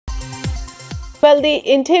Well, the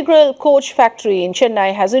Integral Coach Factory in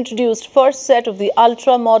Chennai has introduced first set of the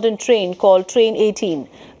ultra-modern train called Train 18.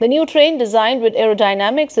 The new train, designed with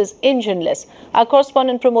aerodynamics, is engineless. Our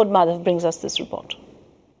correspondent Pramod Madhav brings us this report.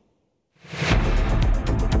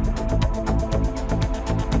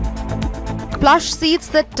 Plush seats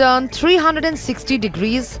that turn 360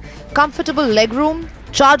 degrees, comfortable legroom,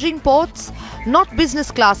 charging ports, not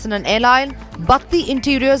business class in an airline, but the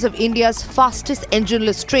interiors of India's fastest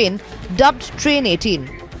engineless train, dubbed Train 18.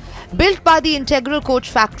 Built by the Integral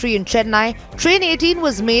Coach Factory in Chennai, Train 18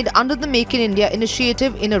 was made under the Make in India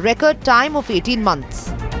initiative in a record time of 18 months.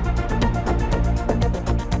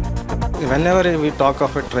 Whenever we talk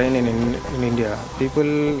of a train in India,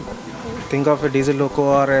 people think of a diesel loco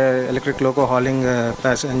or a electric loco hauling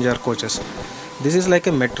passenger coaches. This is like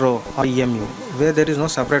a metro or EMU, where there is no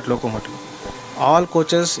separate locomotive. All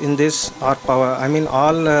coaches in this are power.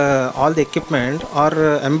 All the equipment are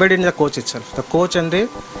embedded in the coach itself. The coach and the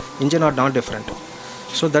engine are not different.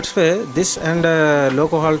 So that's why this and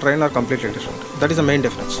loco haul train are completely different. That is the main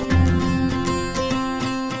difference.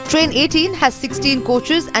 Train 18 has 16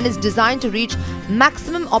 coaches and is designed to reach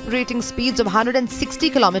maximum operating speeds of 160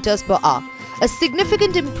 km per hour, a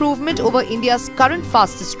significant improvement over India's current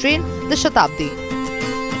fastest train, the Shatabdi.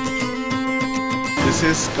 This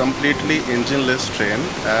is completely engineless train,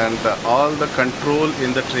 and all the control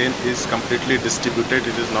in the train is completely distributed.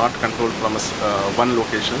 It is not controlled from one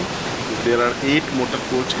location. There are 8 motor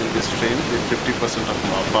coach in this train with 50% of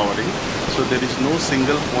powering. So there is no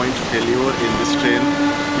single point failure in this train.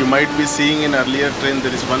 You might be seeing in earlier train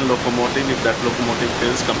there is one locomotive. If that locomotive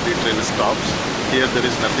fails, complete train stops. Here there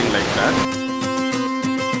is nothing like that.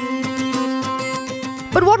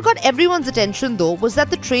 But what got everyone's attention though was that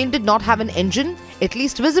the train did not have an engine, at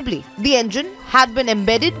least visibly. The engine had been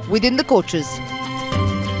embedded within the coaches.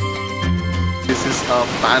 This is a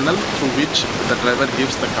panel through which the driver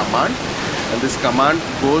gives the command, and this command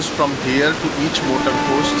goes from here to each motor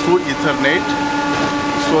coach through Ethernet,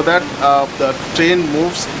 so that the train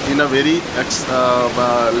moves in a very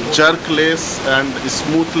jerkless and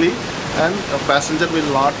smoothly, and a passenger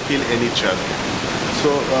will not feel any jerk. So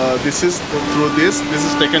this is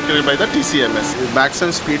taken care of by the TCMS. The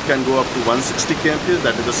maximum speed can go up to 160 kmph,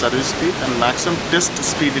 that is the service speed, and maximum test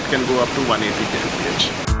speed it can go up to 180 kmph.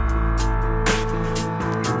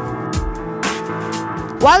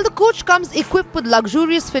 While the coach comes equipped with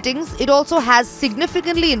luxurious fittings, it also has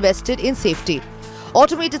significantly invested in safety.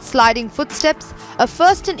 Automated sliding footsteps, a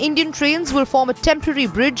first in Indian trains, will form a temporary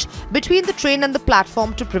bridge between the train and the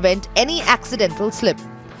platform to prevent any accidental slip.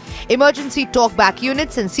 Emergency talkback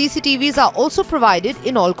units and CCTVs are also provided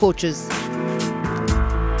in all coaches.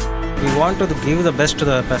 We want to give the best to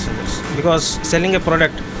the passengers, because selling a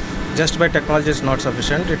product just by technology is not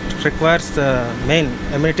sufficient. It requires the main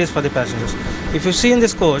amenities for the passengers. If you see in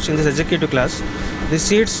this coach, in this executive class, the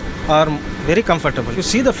seats are very comfortable. You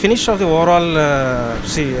see the finish of the overall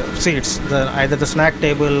seats, either the snack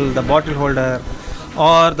table, the bottle holder,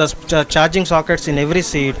 or the charging sockets in every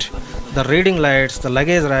seat, the reading lights, the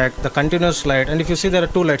luggage rack, the continuous light. And if you see, there are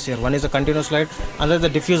 2 lights here. One is the continuous light, another the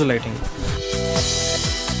diffuse lighting.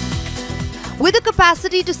 With a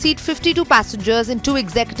capacity to seat 52 passengers in 2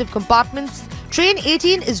 executive compartments, Train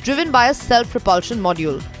 18 is driven by a self-propulsion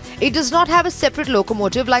module. It does not have a separate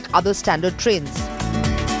locomotive like other standard trains.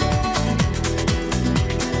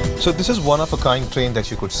 So this is one-of-a-kind train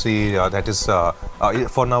that you could see. That is,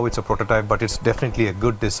 for now it's a prototype, but it's definitely a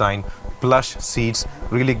good design. Plush seats,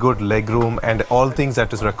 really good legroom, and all things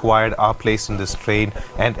that is required are placed in this train,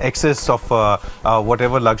 and excess of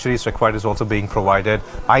whatever luxury is required is also being provided.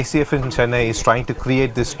 ICF in Chennai is trying to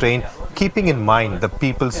create this train keeping in mind the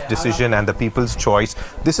people's decision and the people's choice.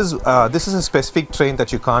 This is a specific train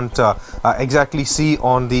that you can't exactly see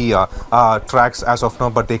on the tracks as of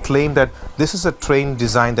now, but they claim that this is a train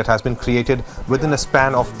design that has been created within a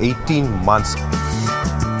span of 18 months.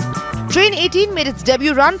 Train 18 made its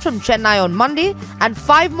debut run from Chennai on Monday, and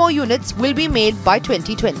 5 more units will be made by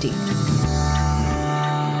 2020.